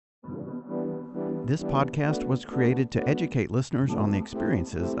This podcast was created to educate listeners on the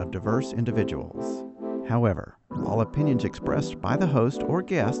experiences of diverse individuals. However, all opinions expressed by the host or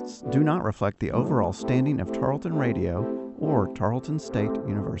guests do not reflect the overall standing of Tarleton Radio or Tarleton State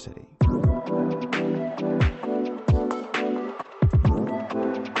University.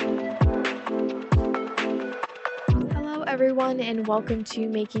 Hello, everyone, and welcome to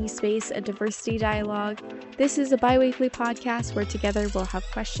Making Space, a Diversity Dialogue. This is a bi-weekly podcast where together we'll have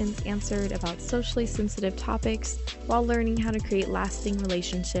questions answered about socially sensitive topics while learning how to create lasting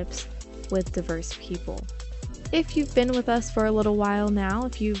relationships with diverse people. If you've been with us for a little while now,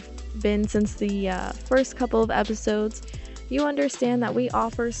 if you've been since the first couple of episodes, you understand that we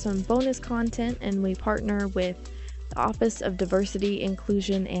offer some bonus content and we partner with the Office of Diversity,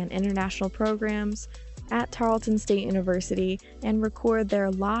 Inclusion, and International Programs at Tarleton State University and record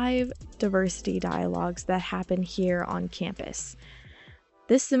their live diversity dialogues that happen here on campus.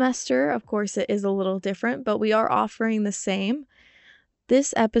 This semester, of course, it is a little different, but we are offering the same.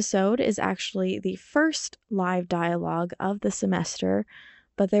 This episode is actually the first live dialogue of the semester,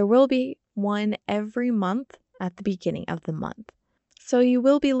 but there will be one every month at the beginning of the month. So you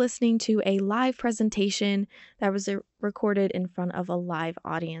will be listening to a live presentation that was recorded in front of a live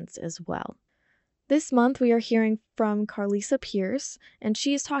audience as well. This month, we are hearing from Carlisa Pierce, and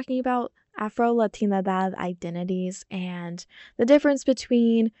she is talking about Afro-Latinidad identities and the difference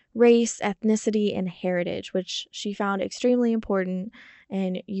between race, ethnicity, and heritage, which she found extremely important,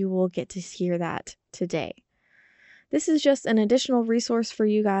 and you will get to hear that today. This is just an additional resource for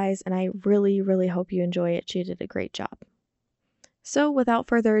you guys, and I really, really hope you enjoy it. She did a great job. So without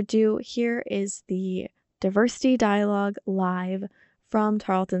further ado, here is the Diversity Dialogue live from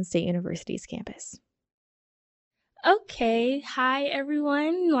Tarleton State University's campus. Okay, hi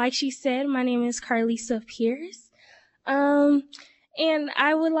everyone. Like she said, my name is Carlisa Pierce. And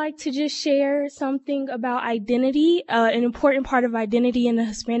I would like to just share something about identity, an important part of identity in the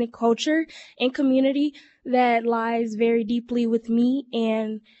Hispanic culture and community that lies very deeply with me.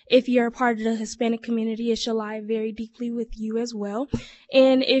 And if you're a part of the Hispanic community, it should lie very deeply with you as well.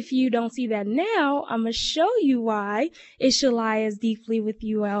 And if you don't see that now, I'm going to show you why it should lie as deeply with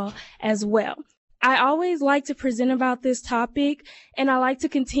you all as well. I always like to present about this topic, and I like to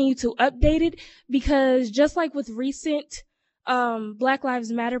continue to update it because just like with recent Black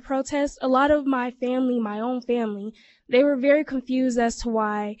Lives Matter protests, a lot of my family, my own family, they were very confused as to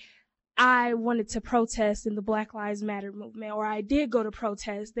why I wanted to protest in the Black Lives Matter movement, or I did go to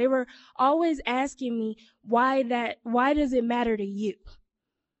protest. They were always asking me, why does it matter to you?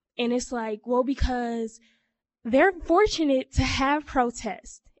 And it's like, well, because they're fortunate to have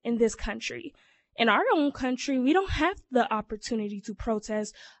protests in this country. In our own country, we don't have the opportunity to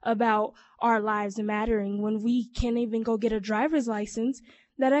protest about our lives mattering when we can't even go get a driver's license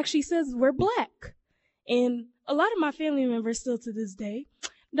that actually says we're Black. And a lot of my family members still to this day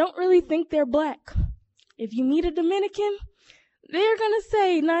don't really think they're Black. If you meet a Dominican, they're going to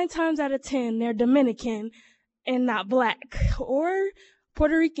say 9 times out of 10 they're Dominican and not Black. Or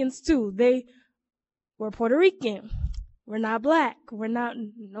Puerto Ricans too. We're Puerto Rican. We're not Black. We're not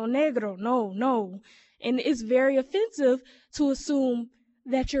no negro. No. And it's very offensive to assume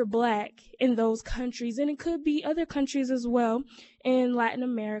that you're Black in those countries. And it could be other countries as well in Latin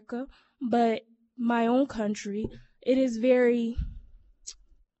America. But my own country, it is very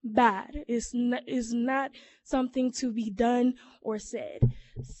bad. It's not something to be done or said.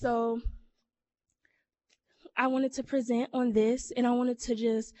 So I wanted to present on this, and I wanted to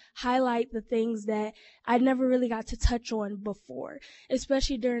just highlight the things that I never really got to touch on before,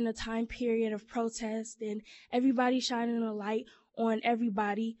 especially during the time period of protest and everybody shining a light on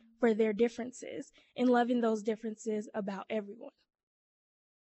everybody for their differences and loving those differences about everyone.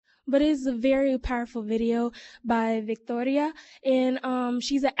 But it's a very powerful video by Victoria, and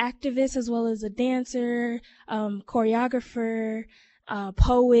she's an activist as well as a dancer, choreographer,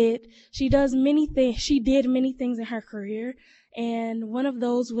 poet. She does many things. She did many things in her career, and one of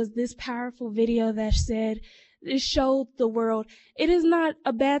those was this powerful video that said, it showed the world, it is not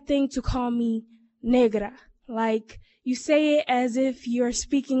a bad thing to call me negra. Like, you say it as if you're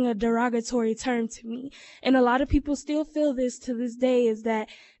speaking a derogatory term to me. And a lot of people still feel this to this day, is that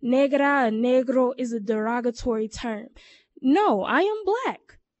negra and negro is a derogatory term. No, I am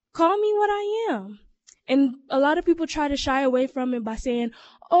Black. Call me what I am. And a lot of people try to shy away from it by saying,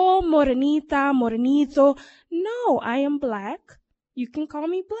 oh, morenita, morenito. No, I am Black. You can call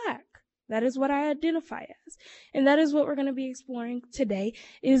me Black. That is what I identify as. And that is what we're going to be exploring today,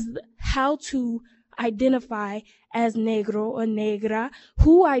 is how to identify as negro or negra,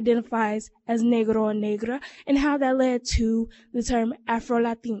 who identifies as negro or negra, and how that led to the term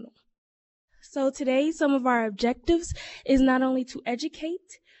Afro-Latino. So today, some of our objectives is not only to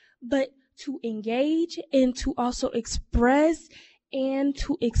educate, but to engage and to also express and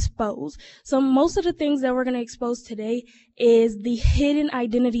to expose. So most of the things that we're going to expose today is the hidden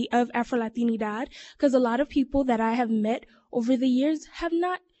identity of Afro-Latinidad, because a lot of people that I have met over the years have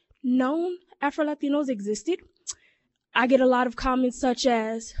not known Afro-Latinos existed. I get a lot of comments such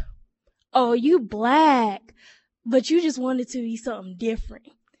as, oh, you black, but you just wanted to be something different.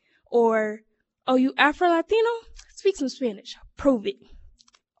 Or, oh, you Afro-Latino? Speak some Spanish. Prove it.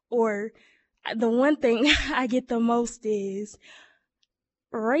 Or the one thing I get the most is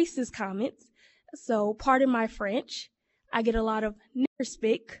racist comments. So pardon my French. I get a lot of nigger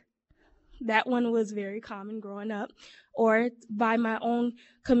spick. That one was very common growing up. Or by my own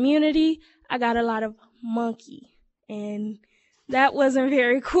community, I got a lot of monkey. And that wasn't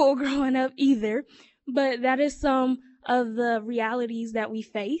very cool growing up either. But that is some of the realities that we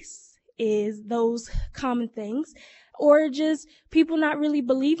face, is those common things. Or just people not really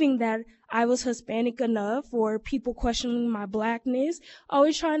believing that I was Hispanic enough, or people questioning my blackness,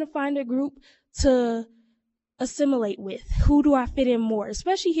 always trying to find a group to assimilate with. Who do I fit in more?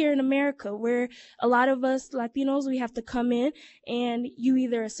 Especially here in America, where a lot of us Latinos, we have to come in and you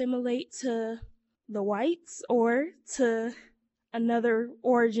either assimilate to the whites or to another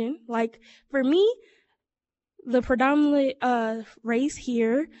origin. Like for me, the predominant race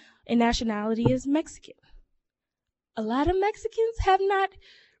here and nationality is Mexican. A lot of Mexicans have not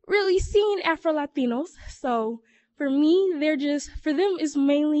really seen Afro-Latinos. So for me, for them it's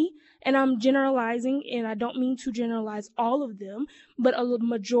mainly, and I'm generalizing, and I don't mean to generalize all of them, but a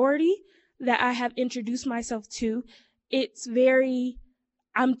majority that I have introduced myself to,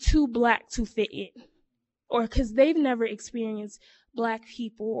 I'm too black to fit in. Or because they've never experienced black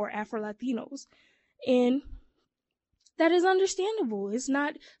people or Afro-Latinos. And that is understandable. It's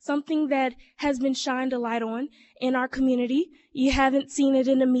not something that has been shined a light on in our community. You haven't seen it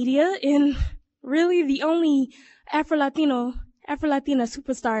in the media. And really the only Afro-Latina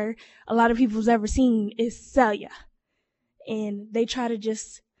superstar a lot of people's ever seen is Celia. And they try to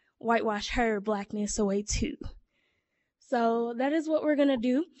just whitewash her blackness away too. So that is what we're going to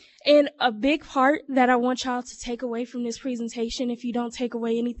do. And a big part that I want y'all to take away from this presentation, if you don't take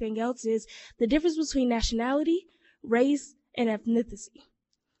away anything else, is the difference between nationality, race, and ethnicity.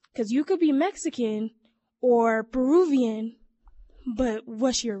 Because you could be Mexican or Peruvian, but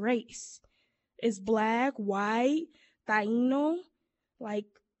what's your race? Is black, white, Taino? Like,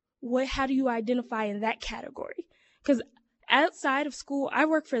 how do you identify in that category? Because outside of school, I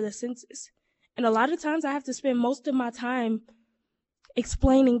work for the census. And a lot of times I have to spend most of my time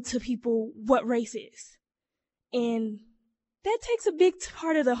explaining to people what race is. And that takes a big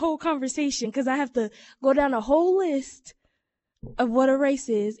part of the whole conversation, because I have to go down a whole list of what a race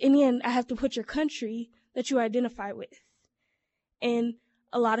is. And then I have to put your country that you identify with. And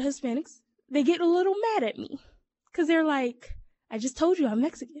a lot of Hispanics, they get a little mad at me because they're like, I just told you I'm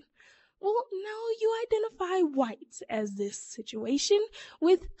Mexican. Well, no, you identify white as this situation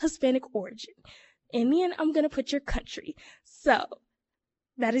with Hispanic origin. And then I'm going to put your country. So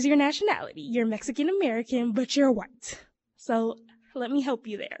that is your nationality. You're Mexican American, but you're white. So let me help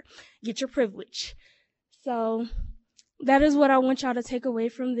you there. Get your privilege. So that is what I want y'all to take away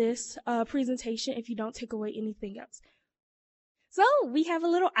from this presentation, if you don't take away anything else. So we have a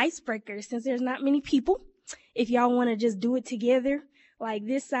little icebreaker since there's not many people. If y'all want to just do it together, like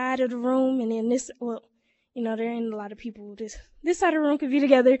this side of the room and then this, well, you know, there ain't a lot of people. This side of the room could be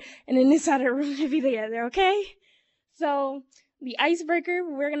together and then this side of the room could be together, okay? So the icebreaker,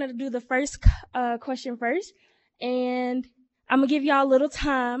 we're going to do the first question first. And I'm going to give y'all a little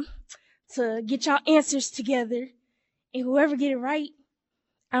time to get y'all answers together. And whoever get it right,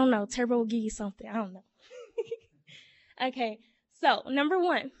 I don't know, Turbo will give you something. I don't know. Okay, so number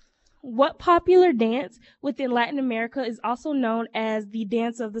 1. What popular dance within Latin America is also known as the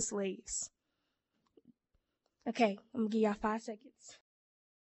Dance of the Slaves? Okay, I'm going to give y'all 5 seconds.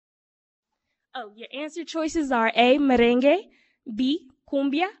 Oh, your answer choices are A, merengue, B,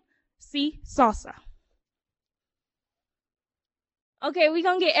 cumbia, C, salsa. Okay, we're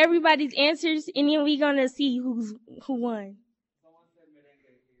going to get everybody's answers, and then we're going to see who won.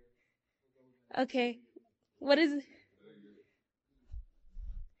 Okay, what is it?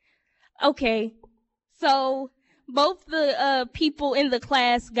 Okay, so both the people in the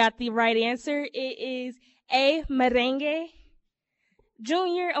class got the right answer. It is A, merengue.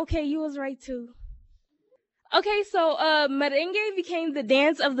 Junior, okay, you was right too. Okay, so merengue became the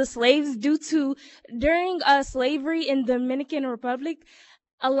dance of the slaves due to during slavery in Dominican Republic,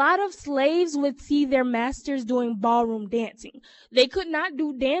 a lot of slaves would see their masters doing ballroom dancing. They could not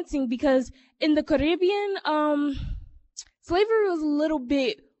do dancing because in the Caribbean, slavery was a little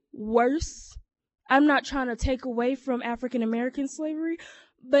bit worse. I'm not trying to take away from African American slavery,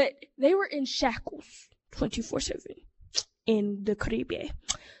 but they were in shackles 24/7 in the Caribbean.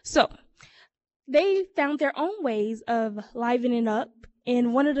 So they found their own ways of livening up,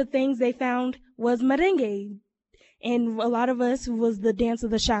 and one of the things they found was merengue. And a lot of us was the dance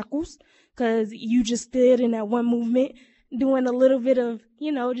of the shackles, because you just stood in that one movement doing a little bit of,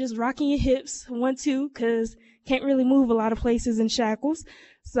 just rocking your hips, 1, 2, because can't really move a lot of places in shackles.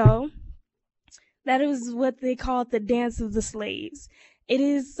 So that is what they called the dance of the slaves. It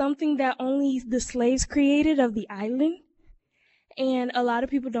is something that only the slaves created of the island. And a lot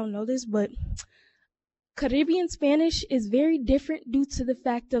of people don't know this, but Caribbean Spanish is very different due to the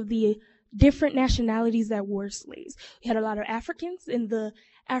fact of the different nationalities that were slaves. We had a lot of Africans, and the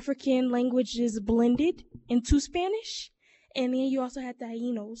African languages blended into Spanish. And then you also had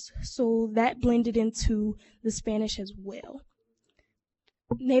Tainos, so that blended into the Spanish as well.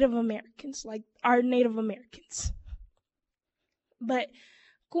 Native Americans, like our Native Americans. But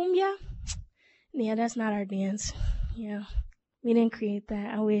cumbia, yeah, that's not our dance. Yeah, we didn't create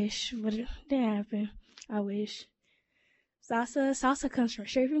that. I wish, but it didn't happen. I wish. Salsa comes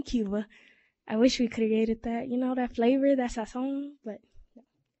straight from Cuba. I wish we created that, that flavor, that sazon, but no.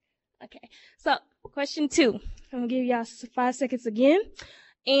 Okay, so question 2. I'm going to give y'all 5 seconds again.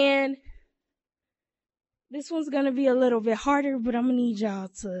 And this one's going to be a little bit harder, but I'm going to need y'all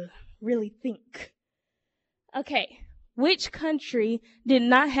to really think. Okay, which country did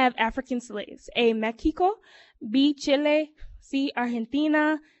not have African slaves? A, Mexico, B, Chile, C,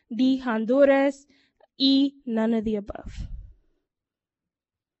 Argentina, D, Honduras, E, none of the above.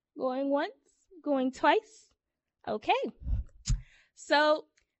 Going once, going twice. Okay. So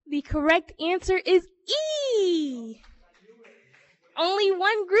the correct answer is E. Only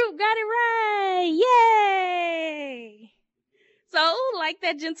one group got it right. Yay! So, like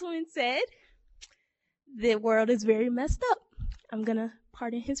that gentleman said, the world is very messed up. I'm going to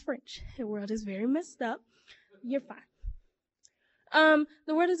pardon his French. The world is very messed up. You're fine.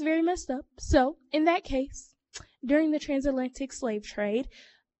 The world is very messed up. So, in that case, during the transatlantic slave trade,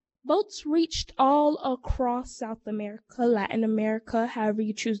 boats reached all across South America, Latin America, however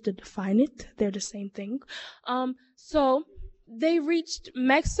you choose to define it. They're the same thing. So they reached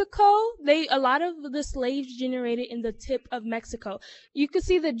Mexico. A lot of the slaves generated in the tip of Mexico. You could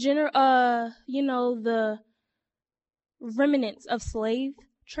see the the remnants of slave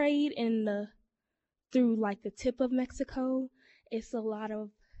trade through like the tip of Mexico. It's a lot of.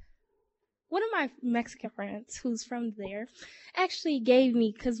 One of my Mexican friends who's from there actually gave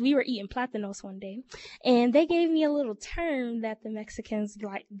me, because we were eating platanos one day, and they gave me a little term that the Mexicans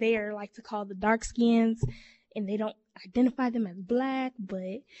like to call the dark skins, and they don't identify them as black,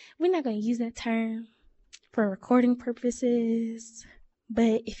 but we're not going to use that term for recording purposes.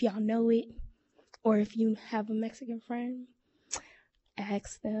 But if y'all know it, or if you have a Mexican friend,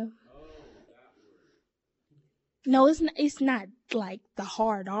 ask them. No, it's not like the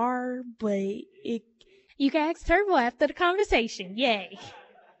hard R, but you can ask Turbo after the conversation. Yay.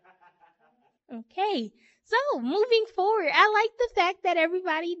 Okay, so moving forward, I like the fact that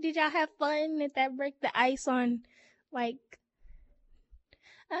did y'all have fun? Did that break the ice on, I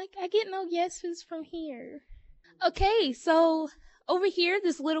get no guesses from here. Okay, so over here,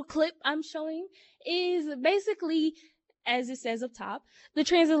 this little clip I'm showing is basically, as it says up top, the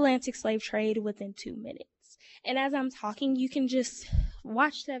transatlantic slave trade within 2 minutes. And as I'm talking, you can just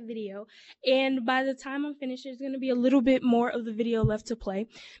watch that video. And by the time I'm finished, there's going to be a little bit more of the video left to play,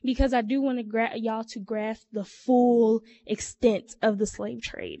 because I do want y'all to grasp the full extent of the slave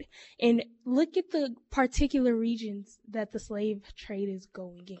trade. And look at the particular regions that the slave trade is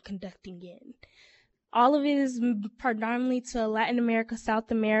going and conducting in. All of it is predominantly to Latin America,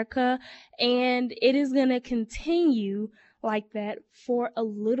 South America, and it is going to continue like that for a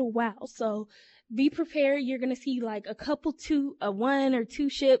little while. So be prepared. You're going to see like one or two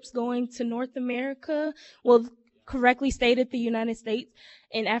ships going to North America. Well, correctly stated, the United States.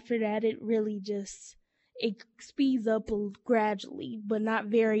 And after that, it speeds up gradually, but not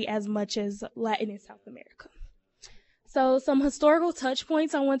very as much as Latin and South America. So some historical touch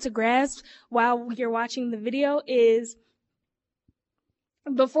points I want to grasp while you're watching the video is,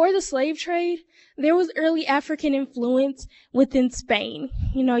 before the slave trade, there was early African influence within Spain.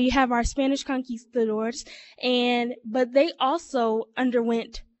 You have our Spanish conquistadors, but they also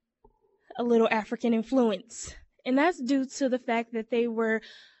underwent a little African influence. And that's due to the fact that they were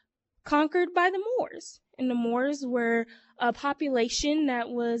conquered by the Moors. And the Moors were a population that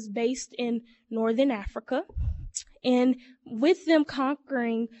was based in northern Africa. And with them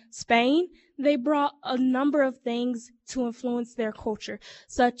conquering Spain, they brought a number of things to influence their culture,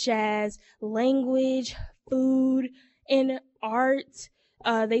 such as language, food, and art.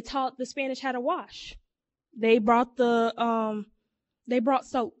 They taught the Spanish how to wash. They brought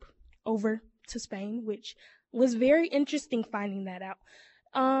soap over to Spain, which was very interesting finding that out.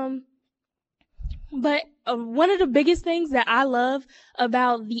 But one of the biggest things that I love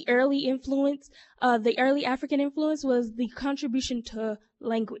about the early African influence was the contribution to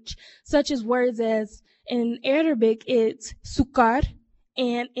language, such as words as in Arabic, it's sucar,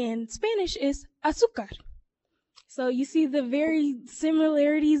 and in Spanish, it's azúcar. So you see the very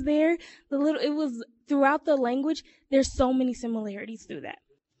similarities there. It was throughout the language, there's so many similarities through that.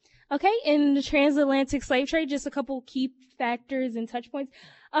 Okay, in the transatlantic slave trade, just a couple key factors and touch points.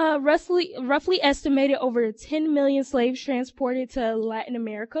 Roughly estimated over 10 million slaves transported to Latin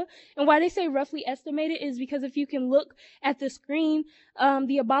America. And why they say roughly estimated is because if you can look at the screen,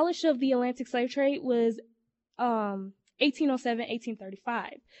 the abolition of the Atlantic slave trade was 1807,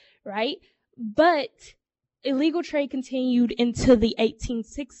 1835, right? But illegal trade continued into the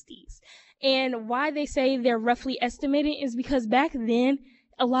 1860s. And why they say they're roughly estimated is because back then,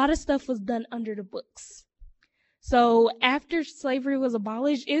 a lot of stuff was done under the books. So after slavery was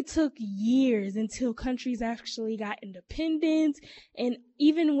abolished, it took years until countries actually got independence. And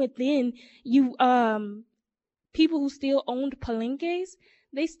even within people who still owned palenques,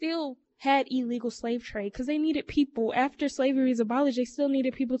 they still had illegal slave trade because they needed people. After slavery was abolished, they still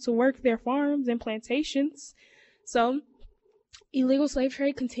needed people to work their farms and plantations. So illegal slave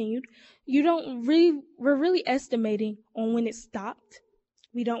trade continued. We're really estimating on when it stopped.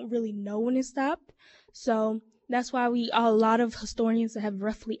 We don't really know when it stopped. So that's why a lot of historians have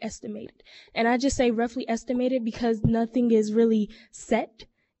roughly estimated. And I just say roughly estimated because nothing is really set.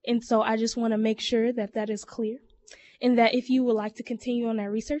 And so I just want to make sure that that is clear. And that if you would like to continue on that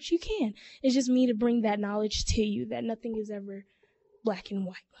research, you can. It's just me to bring that knowledge to you, that nothing is ever black and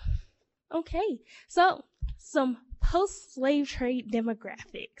white. Okay, so some post-slave trade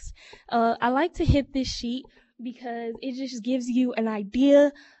demographics. I like to hit this sheet because it just gives you an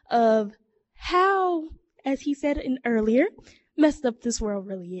idea of how, as he said earlier, messed up this world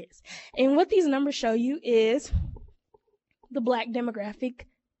really is. And what these numbers show you is the black demographic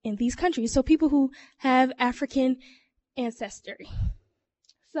in these countries. So people who have African ancestry.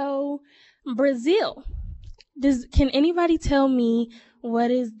 So Brazil. Can anybody tell me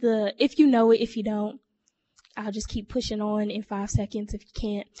what is if you know it, if you don't, I'll just keep pushing on in 5 seconds if you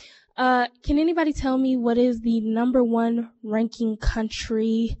can't. Can anybody tell me what is the number one ranking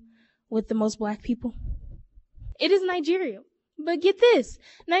country with the most black people? It is Nigeria. But get this,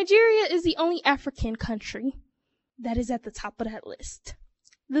 Nigeria is the only African country that is at the top of that list.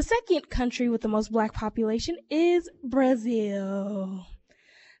 The second country with the most black population is Brazil.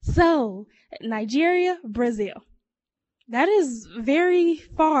 So, Nigeria, Brazil. That is very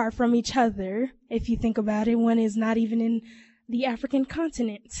far from each other, if you think about it. One is not even in the African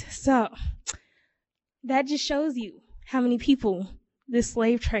continent. So, that just shows you how many people this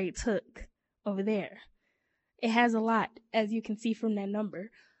slave trade took over there. It has a lot, as you can see from that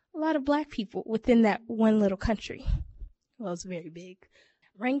number. A lot of black people within that one little country. Well, it's very big.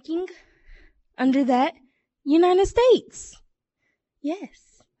 Ranking under that, United States.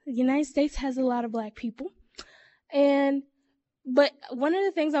 Yes, the United States has a lot of black people. But one of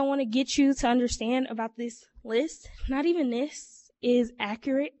the things I want to get you to understand about this list, not even this, is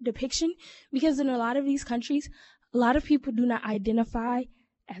accurate depiction, because in a lot of these countries, a lot of people do not identify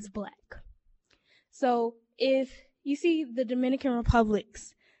as black. So if you see the Dominican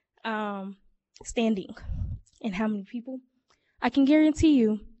Republic's standing and how many people, I can guarantee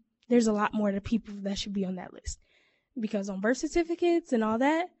you there's a lot more of the people that should be on that list. Because on birth certificates and all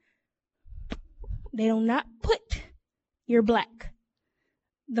that, they do not put you're black.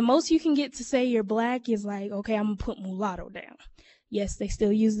 The most you can get to say you're black is like, okay, I'm going to put mulatto down. Yes, they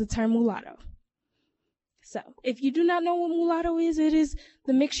still use the term mulatto. So if you do not know what mulatto is, it is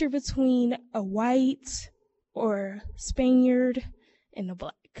the mixture between a white or Spaniard and a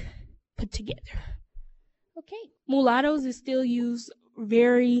black put together. Okay. Mulattoes is still used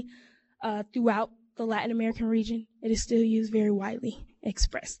very throughout the Latin American region. It is still used very widely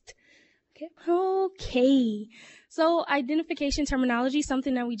expressed. Okay. So identification terminology,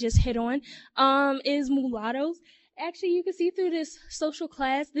 something that we just hit on, is mulattoes. actually, you can see through this social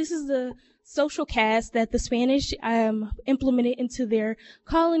class. This is the social caste that the Spanish implemented into their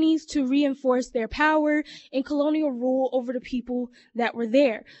colonies to reinforce their power and colonial rule over the people that were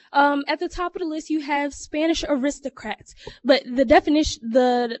there. At the top of the list, you have Spanish aristocrats, but the difference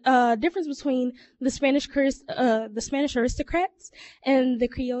between the Spanish aristocrats and the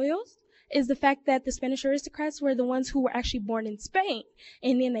criollos is the fact that the Spanish aristocrats were the ones who were actually born in Spain,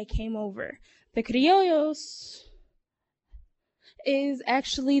 and then they came over. The criollos is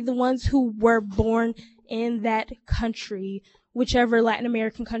actually the ones who were born in that country, whichever Latin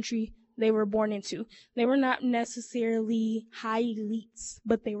American country they were born into. They were not necessarily high elites,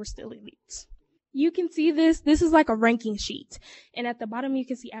 but they were still elites. You can see this is like a ranking sheet, and at the bottom you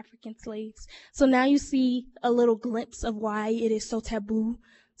can see African slaves. So now you see a little glimpse of why it is so taboo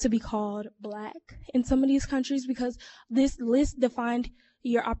to be called black in some of these countries, because this list defined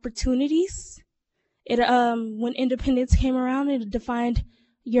your opportunities. It when independence came around, it defined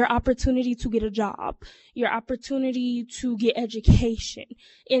your opportunity to get a job, your opportunity to get education.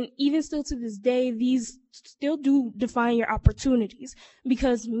 And even still to this day, these still do define your opportunities.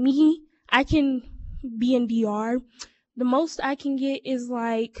 Because me, I can be in DR. The most I can get is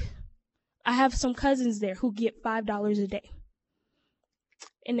like, I have some cousins there who get $5 a day.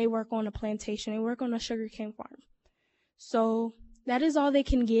 And they work on a plantation. They work on a sugarcane farm. So that is all they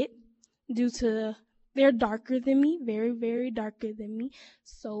can get due to they're darker than me, very, very darker than me.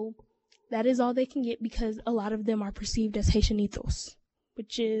 So that is all they can get because a lot of them are perceived as Haitianitos,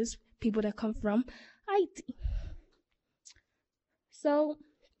 which is people that come from Haiti. So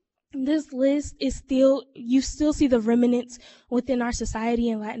this list is still, you still see the remnants within our society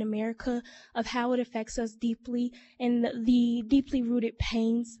in Latin America of how it affects us deeply and the deeply rooted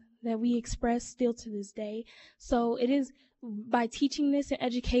pains that we express still to this day. So it is by teaching this and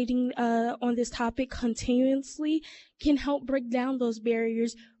educating on this topic continuously can help break down those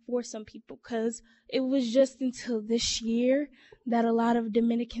barriers for some people, because it was just until this year that a lot of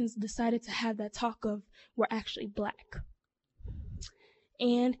Dominicans decided to have that talk of we're actually black.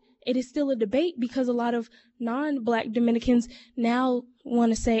 And it is still a debate because a lot of non-black Dominicans now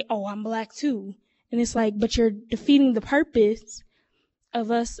want to say, oh, I'm black too. And it's like, but you're defeating the purpose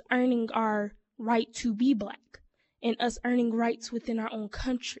of us earning our right to be black and us earning rights within our own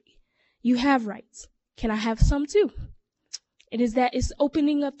country. You have rights. Can I have some too? It's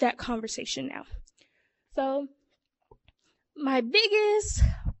opening up that conversation now. So my biggest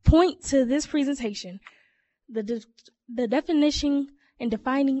point to this presentation, the definition and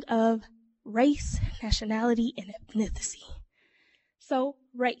defining of race, nationality, and ethnicity. So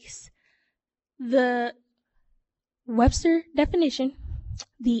race, the Webster definition,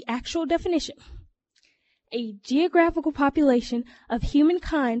 the actual definition, a geographical population of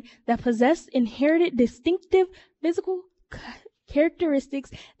humankind that possess inherited distinctive physical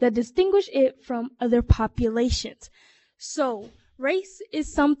characteristics that distinguish it from other populations. So race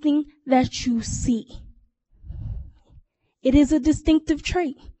is something that you see. It is a distinctive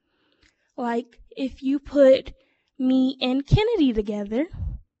trait. Like if you put me and Kennedy together,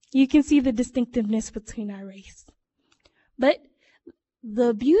 you can see the distinctiveness between our race. But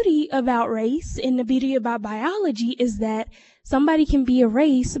the beauty about race and the beauty about biology is that somebody can be a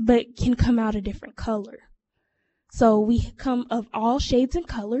race but can come out a different color. So we come of all shades and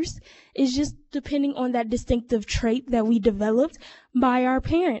colors. It's just depending on that distinctive trait that we developed by our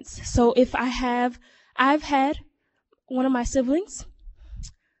parents. So if I've had one of my siblings,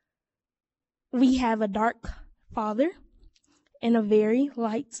 we have a dark father and a very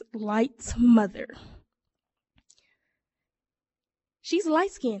light mother. She's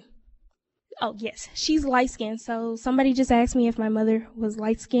light-skinned. Oh, yes, she's light-skinned. So somebody just asked me if my mother was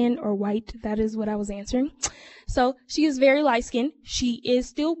light-skinned or white. That is what I was answering. So she is very light-skinned. She is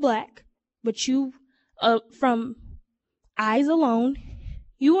still black, but you, from eyes alone,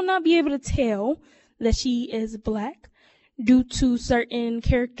 you will not be able to tell that she is black due to certain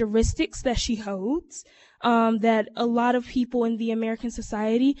characteristics that she holds, that a lot of people in the American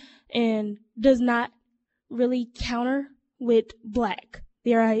society and does not really counter with black,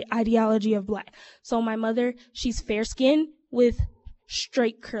 their ideology of black. So my mother, she's fair-skinned with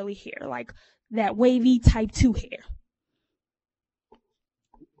straight curly hair, like that wavy type 2 hair.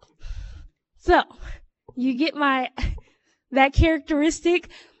 So you get that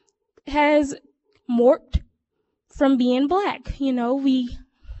characteristic has morphed from being black. You know,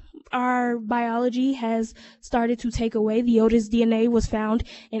 our biology has started to take away. The oldest DNA was found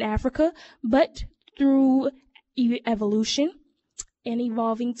in Africa, but through evolution and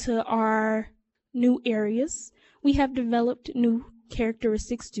evolving to our new areas, we have developed new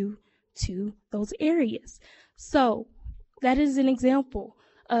characteristics due to those areas. So that is an example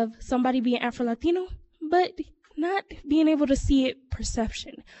of somebody being Afro-Latino, but not being able to see it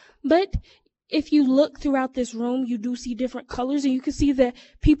perception. But if you look throughout this room, you do see different colors, and you can see that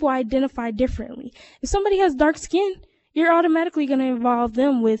people identify differently. If somebody has dark skin, you're automatically going to involve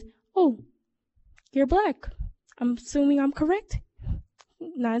them with, oh, you're black. I'm assuming I'm correct.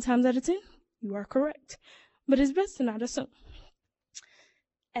 9 times out of 10, you are correct. But it's best to not assume.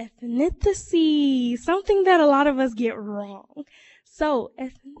 Ethnicity, something that a lot of us get wrong. So,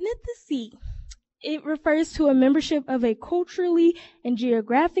 ethnicity, it refers to a membership of a culturally and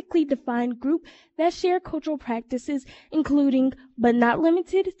geographically defined group that share cultural practices, including, but not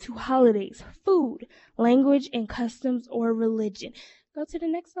limited to, holidays, food, language, and customs or religion. Go to the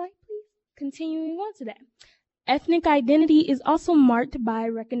next slide, please. Continuing on to that. Ethnic identity is also marked by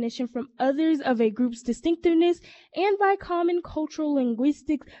recognition from others of a group's distinctiveness and by common cultural,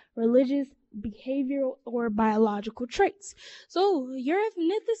 linguistic, religious, behavioral, or biological traits. So, your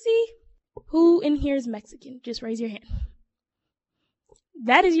ethnicity, who in here is Mexican? Just raise your hand.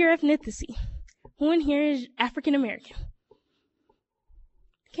 That is your ethnicity. Who in here is African American?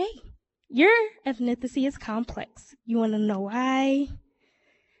 Okay. Your ethnicity is complex. You want to know why?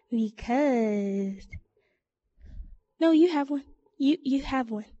 Because... No, you have one. You have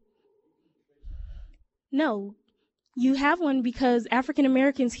one. No, you have one because African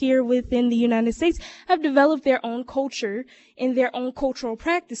Americans here within the United States have developed their own culture and their own cultural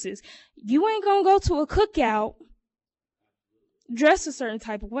practices. You ain't gonna go to a cookout dressed a certain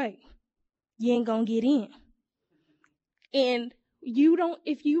type of way. You ain't gonna get in. And you don't,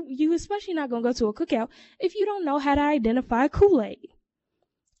 if you especially not gonna go to a cookout if you don't know how to identify Kool-Aid.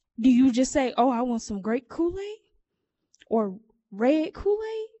 Do you just say, oh, I want some grape Kool-Aid? Or red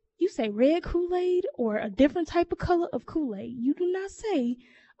Kool-Aid? You say red Kool-Aid or a different type of color of Kool-Aid. You do not say,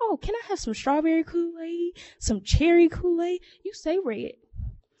 oh, can I have some strawberry Kool-Aid, some cherry Kool-Aid? You say red.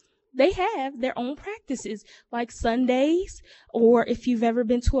 They have their own practices, like Sundays, or if you've ever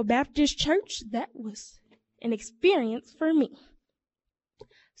been to a Baptist church, that was an experience for me.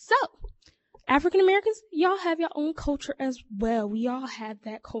 So, African Americans, y'all have your own culture as well. We all have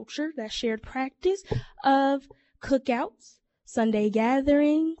that culture, that shared practice of cookouts, Sunday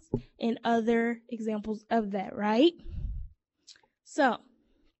gatherings, and other examples of that, right? So,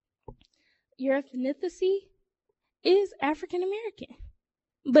 your ethnicity is African American,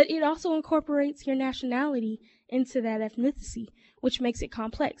 but it also incorporates your nationality into that ethnicity, which makes it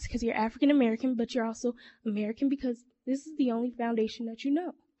complex because you're African American, but you're also American because this is the only foundation that you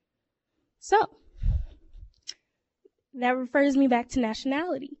know. So, that refers me back to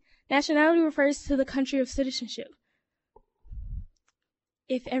nationality. Nationality refers to the country of citizenship.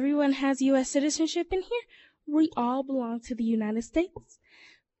 If everyone has U.S. citizenship in here, we all belong to the United States.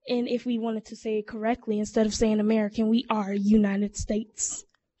 And if we wanted to say it correctly, instead of saying American, we are United States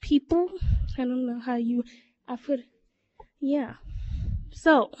people. I don't know how yeah.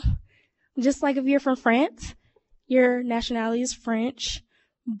 So, just like if you're from France, your nationality is French.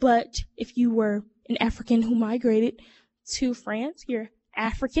 But if you were an African who migrated to France, you're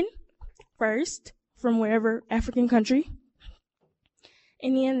African first, from wherever African country.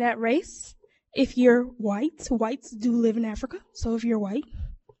 And in that race, if you're white, whites do live in Africa. So if you're white,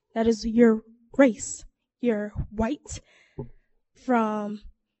 that is your race. You're white from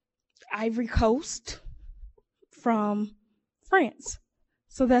Ivory Coast, from France.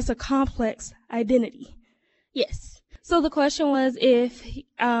 So that's a complex identity. Yes. So the question was if,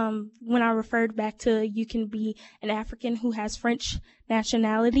 when I referred back to you can be an African who has French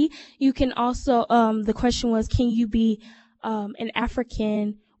nationality, you can also, the question was, can you be an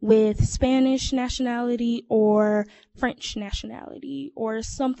African with Spanish nationality or French nationality or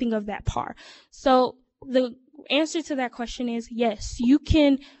something of that par? So the answer to that question is yes, you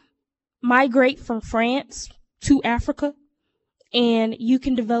can migrate from France to Africa and you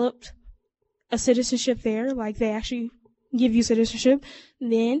can develop a citizenship there, like they actually give you citizenship.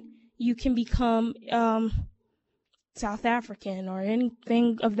 Then you can become South African or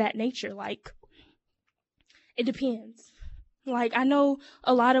anything of that nature. Like, it depends. Like, I know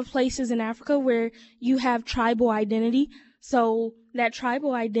a lot of places in Africa where you have tribal identity. So that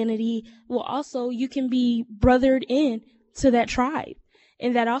tribal identity will also, you can be brothered in to that tribe.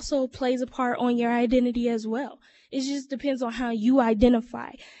 And that also plays a part on your identity as well. It just depends on how you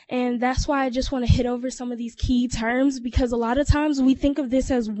identify. And that's why I just want to hit over some of these key terms, because a lot of times we think of this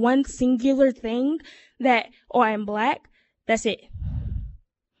as one singular thing that, oh, I'm black. That's it.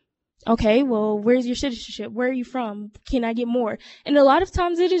 Okay, well, where's your citizenship? Where are you from? Can I get more? And a lot of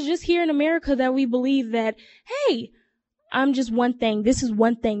times it is just here in America that we believe that, hey, I'm just one thing. This is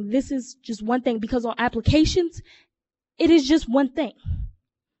one thing. This is just one thing, because on applications, it is just one thing.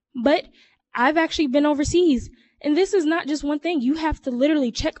 But I've actually been overseas, and this is not just one thing. You have to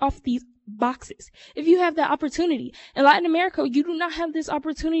literally check off these boxes if you have that opportunity. In Latin America, you do not have this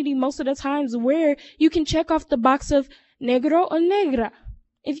opportunity most of the times where you can check off the box of negro or negra.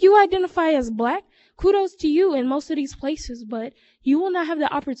 If you identify as black, kudos to you in most of these places, but you will not have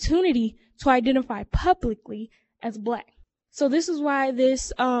the opportunity to identify publicly as black. So this is why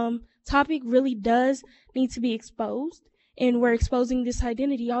this topic really does need to be exposed, and we're exposing this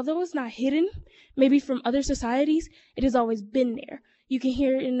identity. Although it's not hidden, maybe from other societies, it has always been there. You can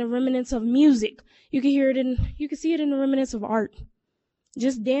hear it in the remnants of music. You can see it in the remnants of art.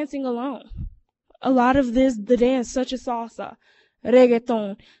 Just dancing alone. A lot of the dance, such as salsa,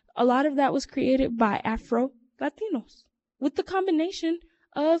 reggaeton, a lot of that was created by Afro-Latinos. With the combination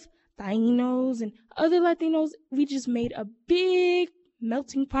of Tainos and other Latinos, we just made a big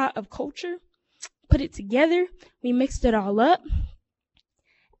melting pot of culture, put it together, we mixed it all up,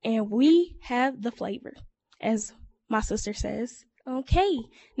 and we have the flavor, as my sister says. Okay,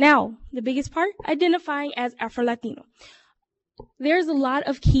 now, the biggest part, identifying as Afro-Latino. There's a lot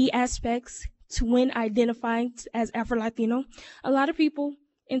of key aspects to when identifying as Afro-Latino. A lot of people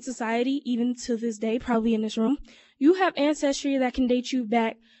in society, even to this day, probably in this room, you have ancestry that can date you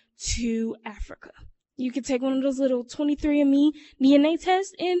back to Africa. You can take one of those little 23andMe DNA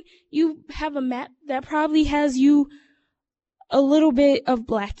tests, and you have a map that probably has you a little bit of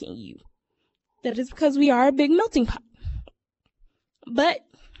black in you. That is because we are a big melting pot. But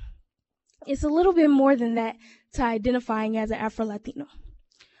it's a little bit more than that to identifying as an Afro-Latino.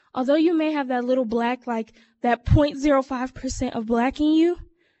 Although you may have that little black, like that 0.05% of black in you,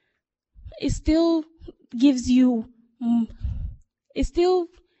 it still gives you,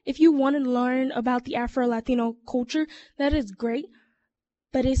 if you want to learn about the Afro-Latino culture, that is great,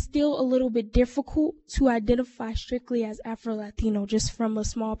 but it's still a little bit difficult to identify strictly as Afro-Latino just from a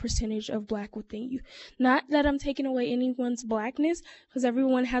small percentage of black within you. Not that I'm taking away anyone's blackness, because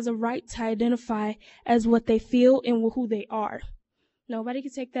everyone has a right to identify as what they feel and who they are. Nobody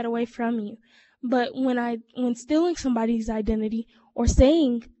can take that away from you. But when stealing somebody's identity or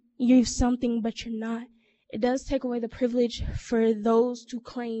saying you're something but you're not, it does take away the privilege for those to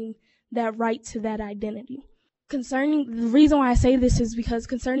claim that right to that identity. The reason why I say this is because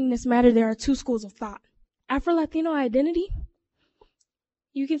concerning this matter, there are two schools of thought. Afro-Latino identity,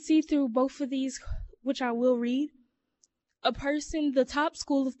 you can see through both of these, which I will read. The top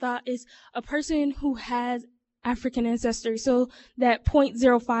school of thought is a person who has African ancestry, so that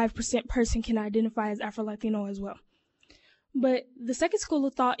 0.05% person can identify as Afro-Latino as well. But the second school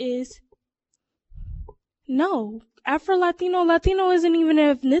of thought is, no, Latino isn't even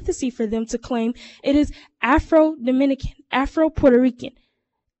an ethnicity for them to claim. It is Afro-Dominican, Afro-Puerto Rican.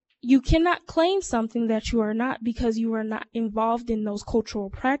 You cannot claim something that you are not because you are not involved in those cultural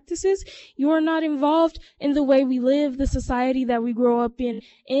practices. You are not involved in the way we live, the society that we grow up in,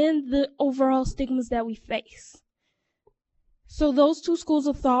 and the overall stigmas that we face. So those two schools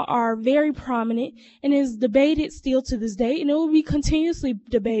of thought are very prominent and is debated still to this day, and it will be continuously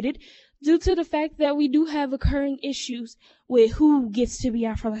debated due to the fact that we do have occurring issues with who gets to be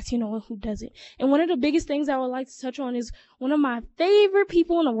Afro-Latino and who doesn't. And one of the biggest things I would like to touch on is one of my favorite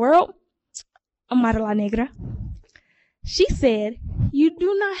people in the world, Amara La Negra. She said, you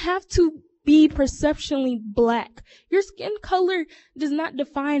do not have to be perceptionally black. Your skin color does not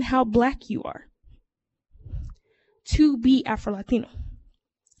define how black you are to be Afro-Latino.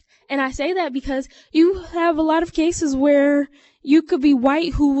 And I say that because you have a lot of cases where you could be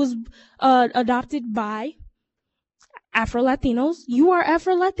white who was adopted by Afro-Latinos. You are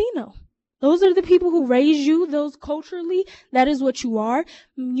Afro-Latino. Those are the people who raised you. Those culturally, that is what you are.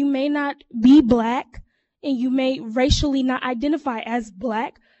 You may not be black, and you may racially not identify as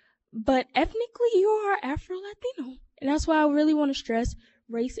black, but ethnically you are Afro-Latino. And that's why I really want to stress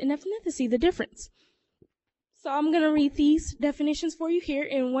race and ethnicity, the difference. So I'm going to read these definitions for you here,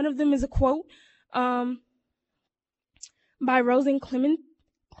 and one of them is a quote by Rosen Clemente.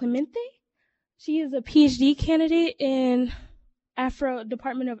 She is a PhD candidate in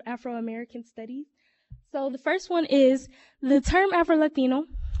Department of Afro-American Studies. So the first one is, the term Afro-Latino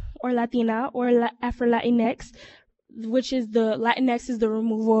or Latina or Afro-Latinx, which is the Latinx is the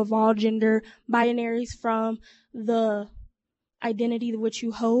removal of all gender binaries from the identity which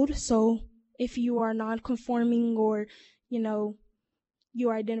you hold. So if you are non-conforming or, you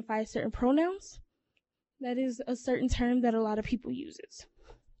identify certain pronouns, that is a certain term that a lot of people uses.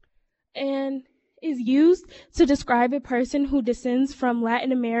 And is used to describe a person who descends from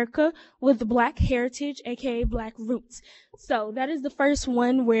Latin America with Black heritage, aka Black roots. So that is the first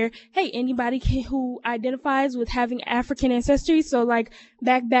one where, hey, anybody who identifies with having African ancestry. So like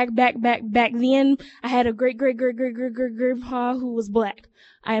back then, I had a great grandpa who was Black.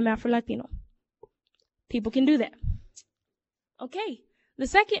 I am Afro-Latino. People can do that. Okay. The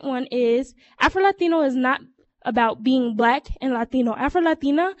second one is Afro-Latino is not about being Black and Latino.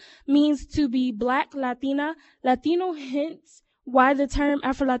 Afro-Latina means to be Black, Latina, Latino, hence why the term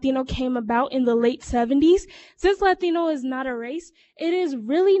Afro-Latino came about in the late 70s. Since Latino is not a race, it is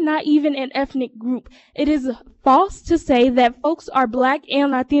really not even an ethnic group. It is false to say that folks are Black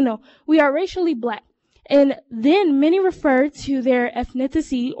and Latino. We are racially Black. And then many refer to their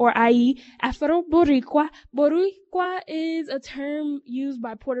ethnicity, or i.e. Afro-Boricua. Boricua is a term used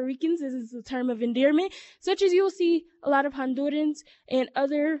by Puerto Ricans. This is a term of endearment, such as you'll see a lot of Hondurans and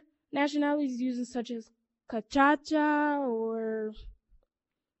other nationalities using, such as cachacha, or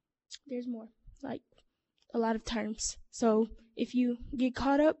there's more, like a lot of terms. So if you get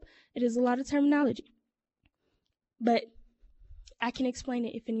caught up, it is a lot of terminology. But I can explain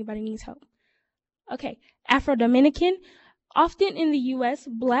it if anybody needs help. Okay, Afro-Dominican. Often in the U.S.,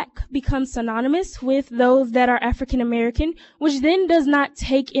 Black becomes synonymous with those that are African American, which then does not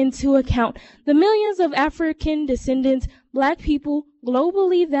take into account the millions of African descendants, Black people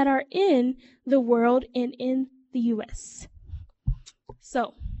globally that are in the world and in the U.S.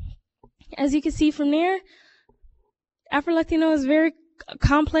 So, as you can see from there, Afro-Latino is a very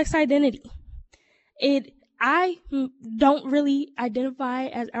complex identity. I don't really identify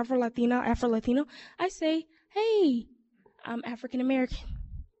as Afro-Latino. I say, hey, I'm African American.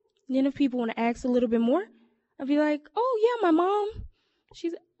 Then if people want to ask a little bit more, I'll be like, oh yeah, my mom,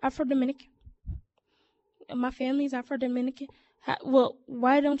 she's Afro-Dominican. My family's Afro-Dominican. Well,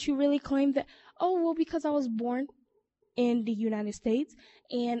 why don't you really claim that? Oh, well, because I was born in the United States,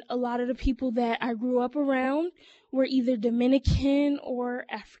 and a lot of the people that I grew up around were either Dominican or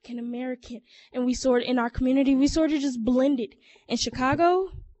African American, and in our community, we sort of just blended. In Chicago,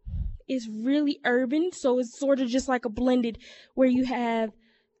 it's really urban, so it's sort of just like a blended, where you have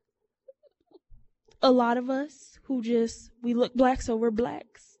a lot of us who we look Black, so we're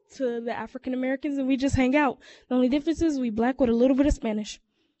Blacks to the African Americans, and we just hang out. The only difference is we Black with a little bit of Spanish.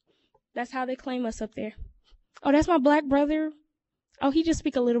 That's how they claim us up there. Oh, that's my Black brother. Oh, he just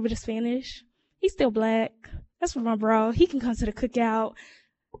speak a little bit of Spanish. He's still Black. That's my bro. He can come to the cookout.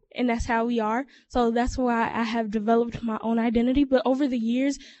 And that's how we are. So that's why I have developed my own identity. But over the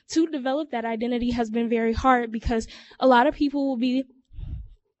years, to develop that identity has been very hard, because a lot of people will be,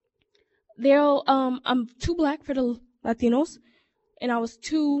 I'm too Black for the Latinos, and I was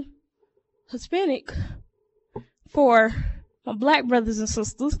too Hispanic for my Black brothers and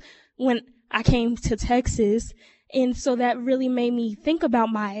sisters when I came to Texas. And so that really made me think about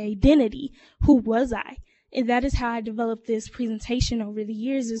my identity. Who was I? And that is how I developed this presentation over the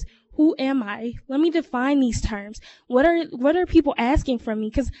years, is who am I? Let me define these terms. What are people asking from me?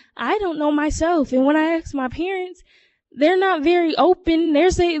 Because I don't know myself. And when I ask my parents, they're not very open.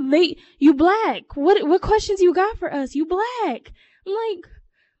 They're saying, you Black. What questions you got for us? You Black. I'm like,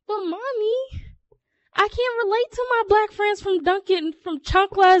 but mommy, I can't relate to my Black friends from Dunkin', from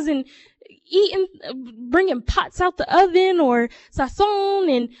Chanclas, and bringing pots out the oven, or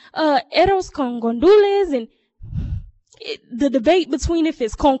sazon, and arroz con gandules, and the debate between if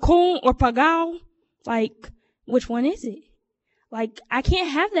it's con or pagao, like, which one is it? Like, I can't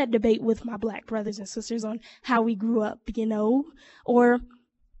have that debate with my Black brothers and sisters on how we grew up, or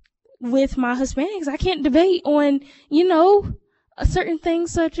with my Hispanics, I can't debate on, a certain thing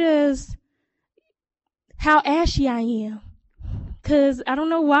such as how ashy I am. Because I don't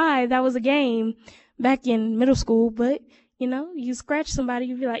know why that was a game back in middle school, but, you scratch somebody,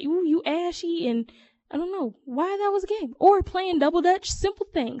 you'd be like, ooh, you ashy, and I don't know why that was a game. Or playing double dutch, simple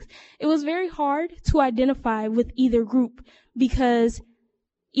things. It was very hard to identify with either group, because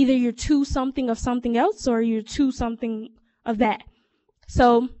either you're too something of something else, or you're too something of that.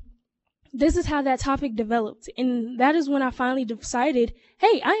 So this is how that topic developed. And that is when I finally decided,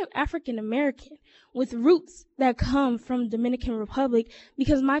 hey, I am African American, with roots that come from Dominican Republic,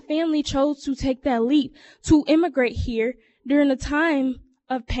 because my family chose to take that leap to immigrate here during a time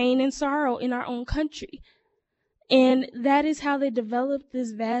of pain and sorrow in our own country. And that is how they developed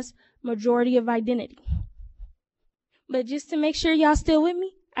this vast majority of identity. But just to make sure y'all still with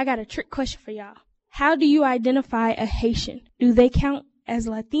me, I got a trick question for y'all. How do you identify a Haitian? Do they count as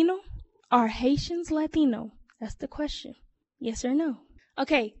Latino? Are Haitians Latino? That's the question. Yes or no?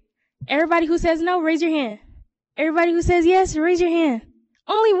 Okay. Everybody who says no, raise your hand. Everybody who says yes, raise your hand.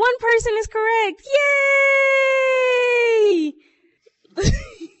 Only one person is correct. Yay!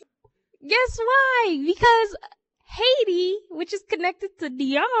 Guess why? Because Haiti, which is connected to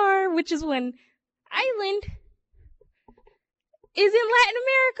DR, which is one island, is in Latin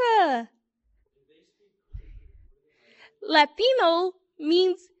America. Latino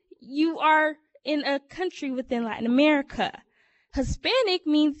means you are in a country within Latin America. Hispanic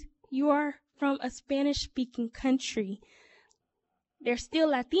means you are from a Spanish-speaking country. They're still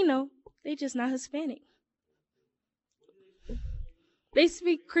Latino, they just not Hispanic. They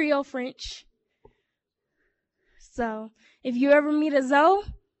speak Creole French. So, if you ever meet a Zoe,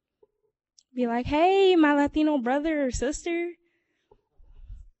 be like, hey, my Latino brother or sister.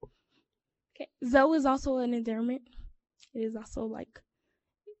 Okay. Zoe is also an endearment. It is also like,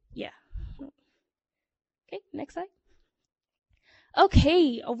 yeah. Okay, next slide.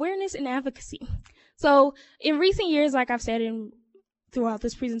 Okay, awareness and advocacy. So, in recent years, like I've said throughout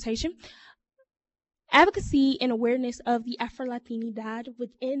this presentation, advocacy and awareness of the Afro-Latinidad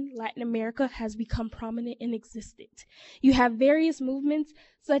within Latin America has become prominent and existent. You have various movements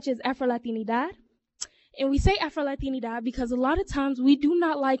such as Afro-Latinidad, and we say Afro-Latinidad because a lot of times we do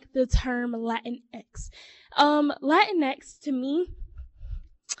not like the term Latinx. Latinx to me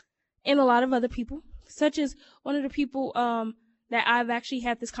and a lot of other people, such as one of the people that I've actually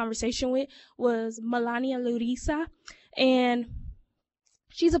had this conversation with was Melania Lurisa, and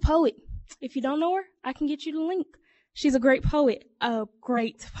she's a poet. If you don't know her, I can get you the link. She's a great poet. And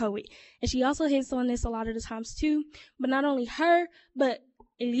she also hits on this a lot of the times too. But not only her, but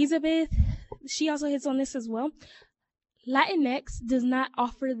Elizabeth, she also hits on this as well. Latinx does not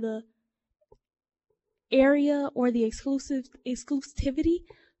offer the area or the exclusivity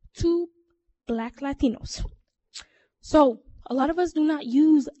to Black Latinos. So, a lot of us do not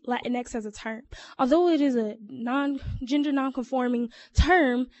use Latinx as a term. Although it is a gender non-conforming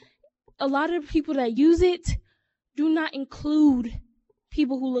term, a lot of the people that use it do not include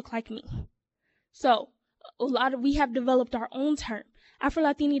people who look like me. So, we have developed our own term,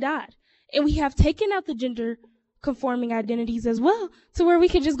 Afro-Latinidad, and we have taken out the gender conforming identities as well, to where we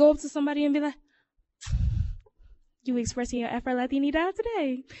can just go up to somebody and be like, you expressing your Afro-Latinidad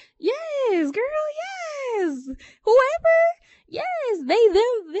today? Yes, girl, yes. Whoever, yes. They,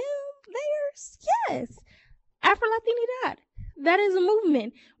 them, theirs, yes. Afro-Latinidad. That is a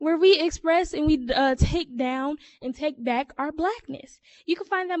movement where we express and we take down and take back our blackness. You can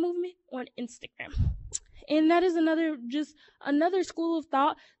find that movement on Instagram. And that is another school of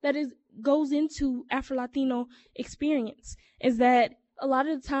thought that goes into Afro-Latino experience, is that a lot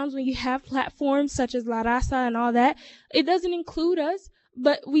of the times when you have platforms such as La Raza and all that, it doesn't include us,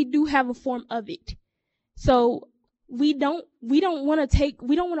 but we do have a form of it. So we don't want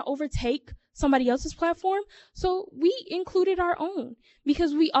to overtake somebody else's platform. So we included our own,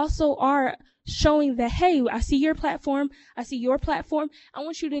 because we also are showing that, hey, I see your platform. I see your platform. I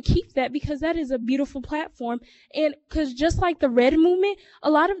want you to keep that, because that is a beautiful platform. And because just like the Red movement, a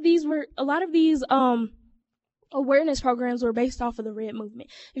lot of these awareness programs were based off of the Red movement.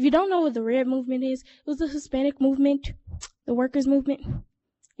 If you don't know what the Red movement is, it was the Hispanic movement, the workers movement,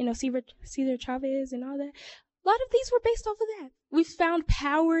 Cesar Chavez and all that. A lot of these were based off of that. We found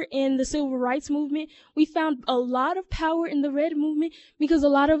power in the civil rights movement. We found a lot of power in the Red movement, because a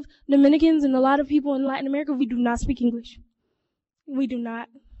lot of Dominicans and a lot of people in Latin America, we do not speak English. We do not.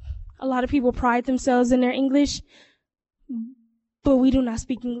 A lot of people pride themselves in their English, but we do not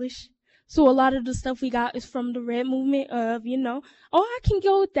speak English. So a lot of the stuff we got is from the Red movement of, I can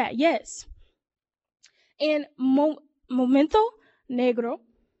go with that, yes. And Momento Negro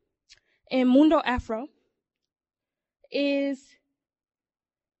and Mundo Afro is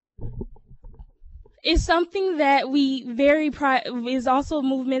something that we is also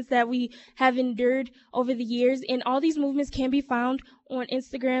movements that we have endured over the years, and all these movements can be found on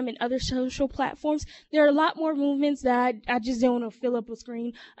Instagram and other social platforms. There are a lot more movements that I just don't want to fill up a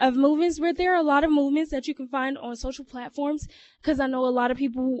screen of movements, but there are a lot of movements that you can find on social platforms, because I know a lot of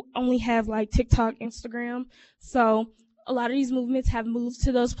people only have like TikTok, Instagram, so a lot of these movements have moved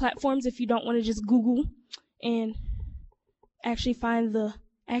to those platforms. If you don't want to just Google and actually find the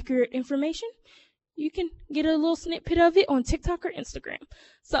accurate information, you can get a little snippet of it on TikTok or Instagram.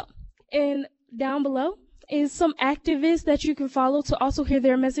 So, and down below is some activists that you can follow to also hear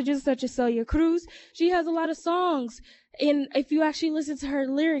their messages, such as Celia Cruz. She has a lot of songs, and if you actually listen to her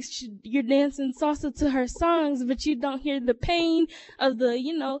lyrics, you're dancing salsa to her songs, but you don't hear the pain of there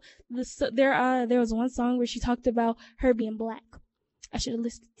was one song where she talked about her being black. I should have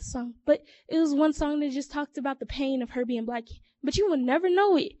listed the song, but it was one song that just talked about the pain of her being black, but you would never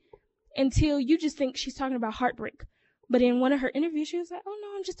know it until you just think she's talking about heartbreak. But in one of her interviews, she was like, oh, no,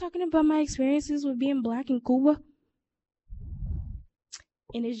 I'm just talking about my experiences with being black in Cuba.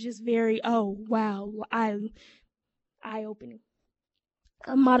 And it's just very, oh, wow, eye-opening.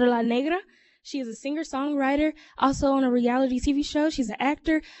 Marla Negra. She is a singer-songwriter, also on a reality TV show. She's an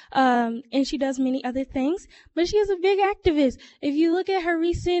actor, and she does many other things. But she is a big activist. If you look at her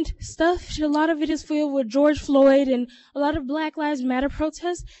recent stuff, a lot of it is filled with George Floyd and a lot of Black Lives Matter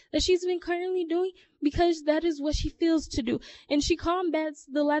protests that she's been currently doing because that is what she feels to do. And she combats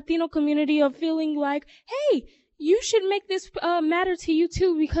the Latino community of feeling like, hey, you should make this matter to you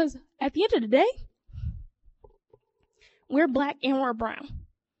too, because at the end of the day, we're black and we're brown.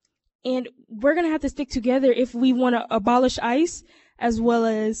 And we're going to have to stick together if we want to abolish ICE as well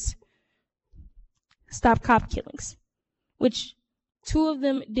as stop cop killings, which two of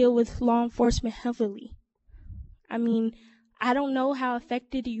them deal with law enforcement heavily. I mean, I don't know how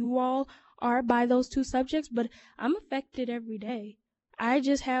affected you all are by those two subjects, but I'm affected every day. I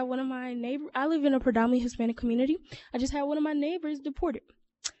just had one of my neighbors, I live in a predominantly Hispanic community. I just had one of my neighbors deported.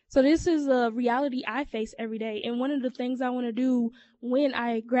 So this is a reality I face every day. And one of the things I want to do when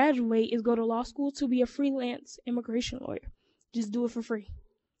I graduate is go to law school to be a freelance immigration lawyer. Just do it for free.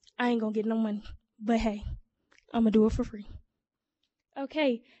 I ain't going to get no money. But hey, I'm going to do it for free.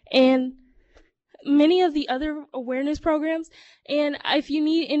 Okay. And many of the other awareness programs. And if you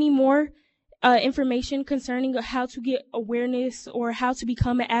need any more information concerning how to get awareness or how to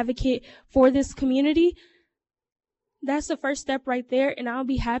become an advocate for this community, that's the first step right there, and I'll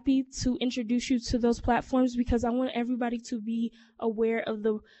be happy to introduce you to those platforms because I want everybody to be aware of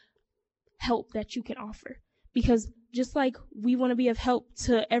the help that you can offer. Because just like we want to be of help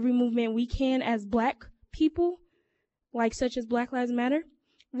to every movement we can as black people, like such as Black Lives Matter,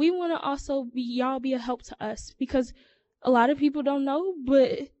 we want to also be a help to us because a lot of people don't know,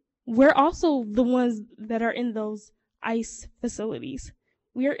 but we're also the ones that are in those ICE facilities.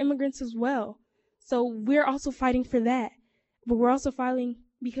 We are immigrants as well. So we're also fighting for that. But we're also fighting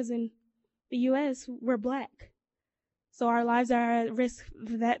because in the U.S., we're black. So our lives are at risk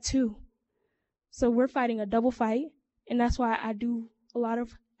for that too. So we're fighting a double fight. And that's why I do a lot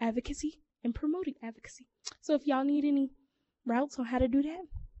of advocacy and promoting advocacy. So if y'all need any routes on how to do that,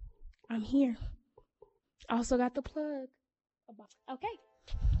 I'm here. I also got the plug. Okay.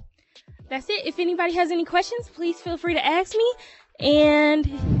 That's it. If anybody has any questions, please feel free to ask me.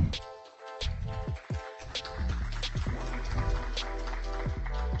 And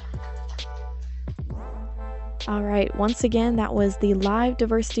all right, once again, that was the live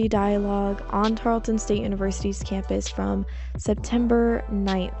diversity dialogue on Tarleton State University's campus from September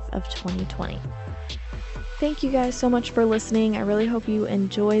 9th of 2020. Thank you guys so much for listening. I really hope you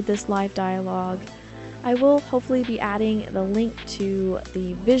enjoyed this live dialogue. I will hopefully be adding the link to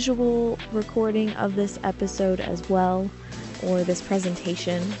the visual recording of this episode as well, or this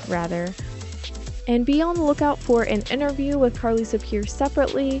presentation rather. And be on the lookout for an interview with Carlisa Pierce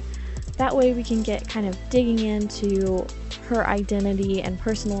separately. That way we can get kind of digging into her identity and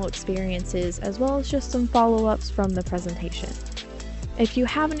personal experiences, as well as just some follow-ups from the presentation. If you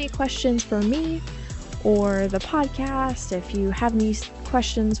have any questions for me or the podcast, if you have any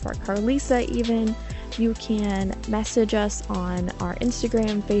questions for Carlisa even, you can message us on our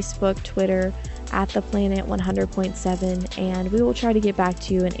Instagram, Facebook, Twitter, at ThePlanet100.7, and we will try to get back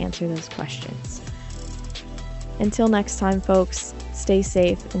to you and answer those questions. Until next time, folks, stay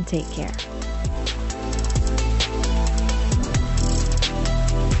safe and take care.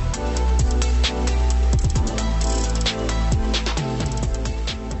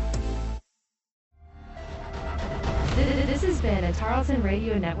 This has been a Tarleton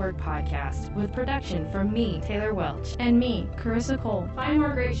Radio Network podcast with production from me, Taylor Welch, and me, Carissa Cole. Find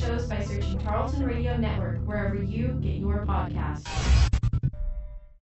more great shows by searching Tarleton Radio Network wherever you get your podcasts.